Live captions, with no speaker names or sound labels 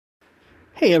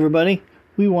Hey everybody,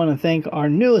 we want to thank our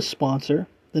newest sponsor,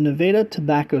 the Nevada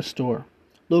Tobacco Store,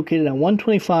 located at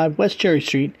 125 West Cherry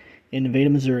Street in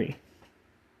Nevada, Missouri.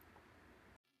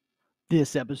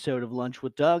 This episode of Lunch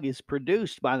with Doug is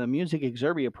produced by the Music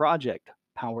Exerbia Project,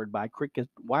 powered by Cricket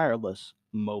Wireless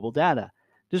Mobile Data,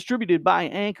 distributed by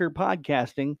Anchor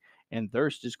Podcasting, and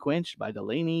Thirst is Quenched by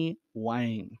Delaney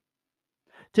Wang.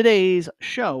 Today's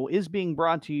show is being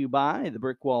brought to you by the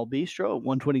Brick Wall Bistro at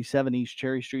 127 East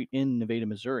Cherry Street in Nevada,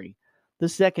 Missouri, the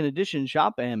Second Edition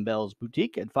Shop and Bell's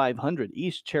Boutique at 500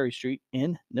 East Cherry Street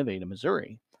in Nevada,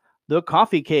 Missouri, the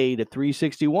Coffee Cade at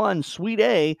 361 Suite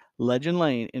A, Legend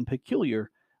Lane in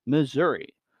Peculiar,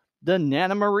 Missouri, the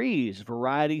Nana Marie's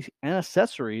Variety and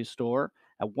Accessories Store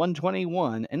at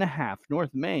 121 and a half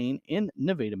North Main in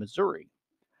Nevada, Missouri,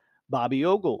 Bobby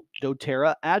Ogle,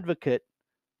 doTERRA Advocate,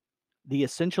 The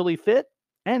Essentially Fit,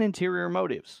 and Interior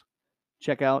Motives.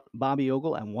 Check out Bobby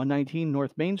Ogle at 119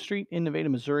 North Main Street in Nevada,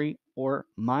 Missouri, or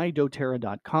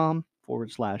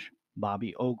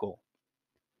mydoterra.com/Bobby Ogle.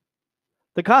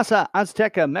 The Casa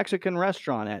Azteca Mexican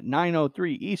Restaurant at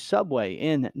 903 East Subway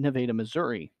in Nevada,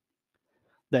 Missouri.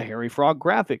 The Harry Frog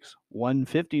Graphics,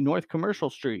 150 North Commercial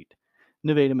Street,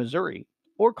 Nevada, Missouri,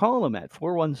 or call them at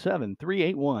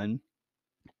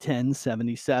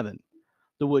 417-381-1077.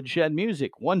 The Woodshed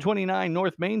Music, 129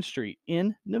 North Main Street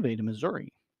in Nevada,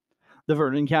 Missouri. The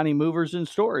Vernon County Movers and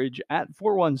Storage at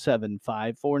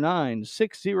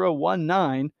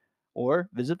 417-549-6019, or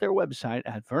visit their website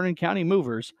at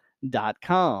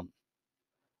vernoncountymovers.com.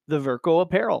 The Verco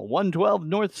Apparel, 112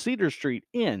 North Cedar Street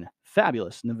in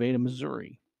fabulous Nevada,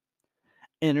 Missouri.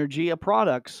 Energia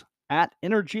Products at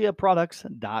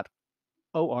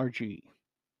energiaproducts.org.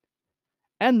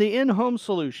 And the In-Home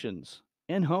Solutions,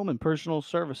 in-home and personal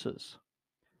services,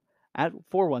 at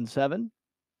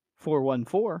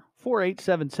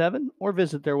 417-414-4877, or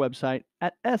visit their website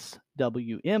at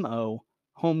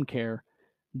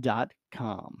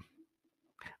swmohomecare.com.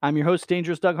 I'm your host,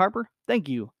 Dangerous Doug Harper. Thank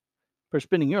you for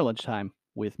spending your lunchtime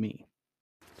with me.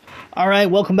 All right,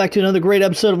 welcome back to another great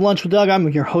episode of Lunch with Doug. I'm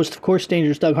your host, of course,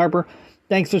 Dangerous Doug Harper.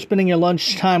 Thanks for spending your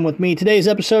lunchtime with me. Today's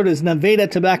episode is Nevada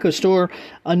Tobacco Store,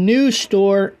 a new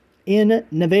store in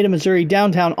Nevada, Missouri,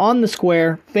 downtown on the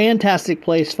square. Fantastic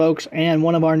place, folks, and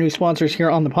one of our new sponsors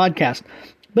here on the podcast.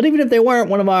 But even if they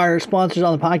weren't one of our sponsors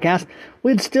on the podcast,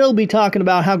 we'd still be talking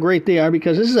about how great they are,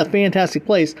 because this is a fantastic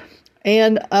place.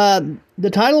 And the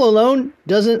title alone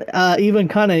doesn't even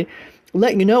kind of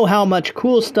let you know how much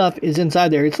cool stuff is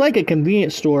inside there. It's like a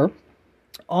convenience store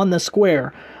on the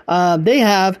square. They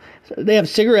have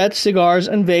cigarettes, cigars,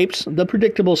 and vapes, the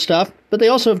predictable stuff, but they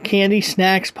also have candy,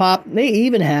 snacks, pop. They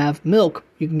even have milk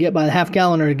you can get by the half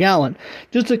gallon or a gallon.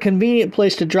 Just a convenient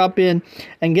place to drop in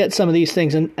and get some of these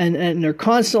things. And they're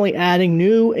constantly adding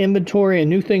new inventory and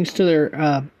new things to their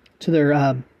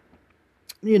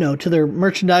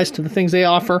merchandise, to the things they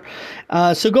offer.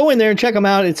 So go in there and check them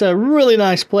out. It's a really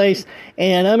nice place,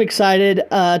 and I'm excited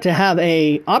to have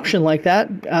a option like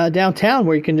that downtown,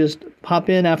 where you can just pop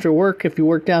in after work. If you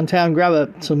work downtown,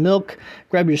 grab some milk,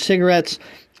 grab your cigarettes,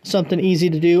 something easy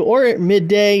to do. Or at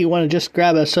midday, you want to just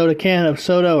grab a can of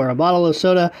soda or a bottle of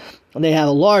soda. They have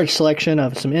a large selection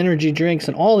of some energy drinks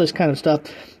and all this kind of stuff.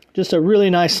 Just a really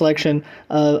nice selection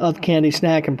of candy,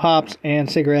 snack, and pops, and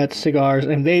cigarettes, cigars,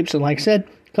 and vapes. And like I said,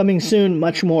 coming soon,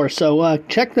 much more. So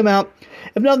check them out.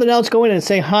 If nothing else, go in and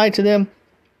say hi to them.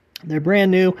 They're brand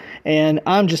new, and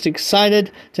I'm just excited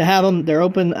to have them. They're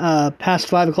open past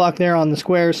 5 o'clock there on the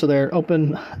square, so they're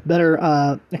open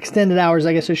better, extended hours,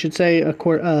 I guess I should say,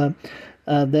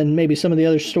 than maybe some of the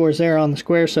other stores there on the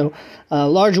square. So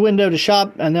large window to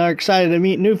shop, and they're excited to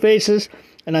meet new faces,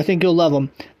 and I think you'll love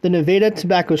them. The Nevada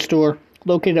Tobacco Store,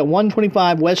 located at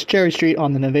 125 West Cherry Street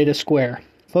on the Nevada Square.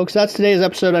 Folks, that's today's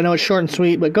episode. I know it's short and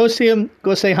sweet, but go see them,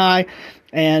 go say hi,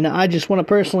 and I just want to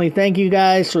personally thank you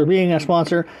guys for being a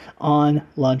sponsor on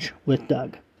Lunch with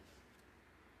Doug.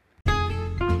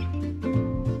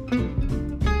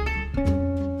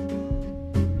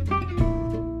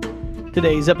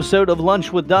 Today's episode of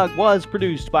Lunch with Doug was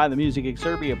produced by the Music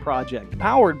Exerbia Project,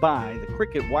 powered by the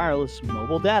Cricket Wireless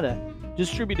Mobile Data,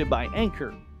 distributed by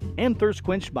Anchor, and Thirst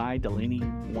Quenched by Delaney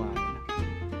Wang.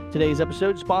 Today's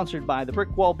episode is sponsored by the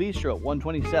Brick Wall Bistro at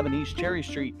 127 East Cherry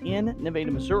Street in Nevada,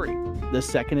 Missouri, the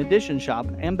Second Edition Shop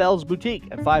and Bell's Boutique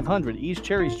at 500 East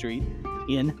Cherry Street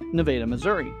in Nevada,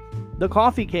 Missouri, the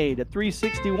Coffee Cade at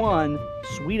 361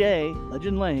 Suite A,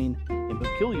 Legend Lane in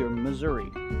Peculiar, Missouri,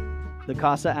 the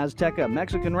Casa Azteca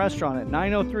Mexican Restaurant at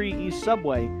 903 East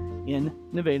Subway in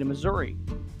Nevada, Missouri,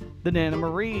 the Nana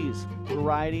Marie's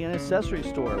Variety and Accessories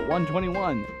Store at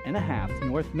 121 and a half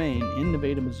North Main in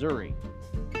Nevada, Missouri,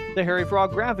 The Harry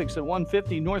Frog Graphics at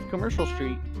 150 North Commercial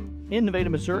Street in Nevada,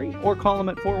 Missouri, or call them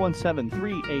at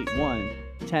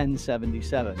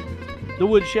 417-381-1077. The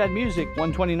Woodshed Music,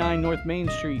 129 North Main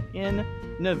Street in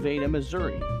Nevada,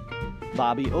 Missouri.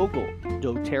 Bobby Ogle,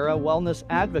 doTERRA Wellness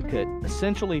Advocate,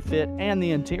 Essentially Fit, and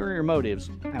the Interior Motives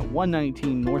at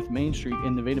 119 North Main Street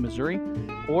in Nevada, Missouri,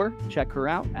 or check her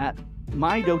out at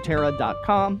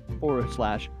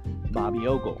mydoterra.com/Bobby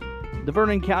Ogle. The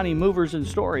Vernon County Movers and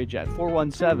Storage at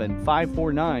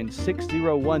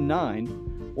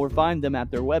 417-549-6019, or find them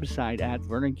at their website at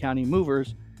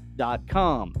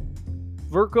vernoncountymovers.com.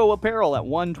 Verco Apparel at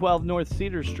 112 North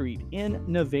Cedar Street in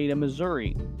Nevada,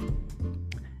 Missouri.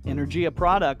 Energia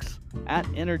Products at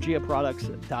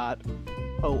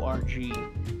energiaproducts.org.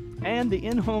 And the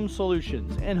In-Home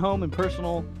Solutions, in-home and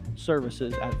personal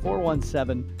services at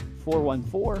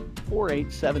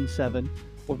 417-414-4877,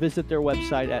 or visit their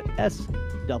website at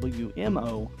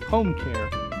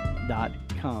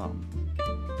swmohomecare.com.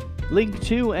 Link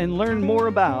to and learn more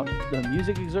about the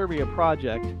Music Exurbia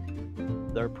Project,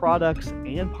 their products,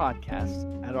 and podcasts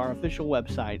at our official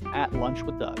website at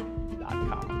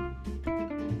lunchwithdoug.com.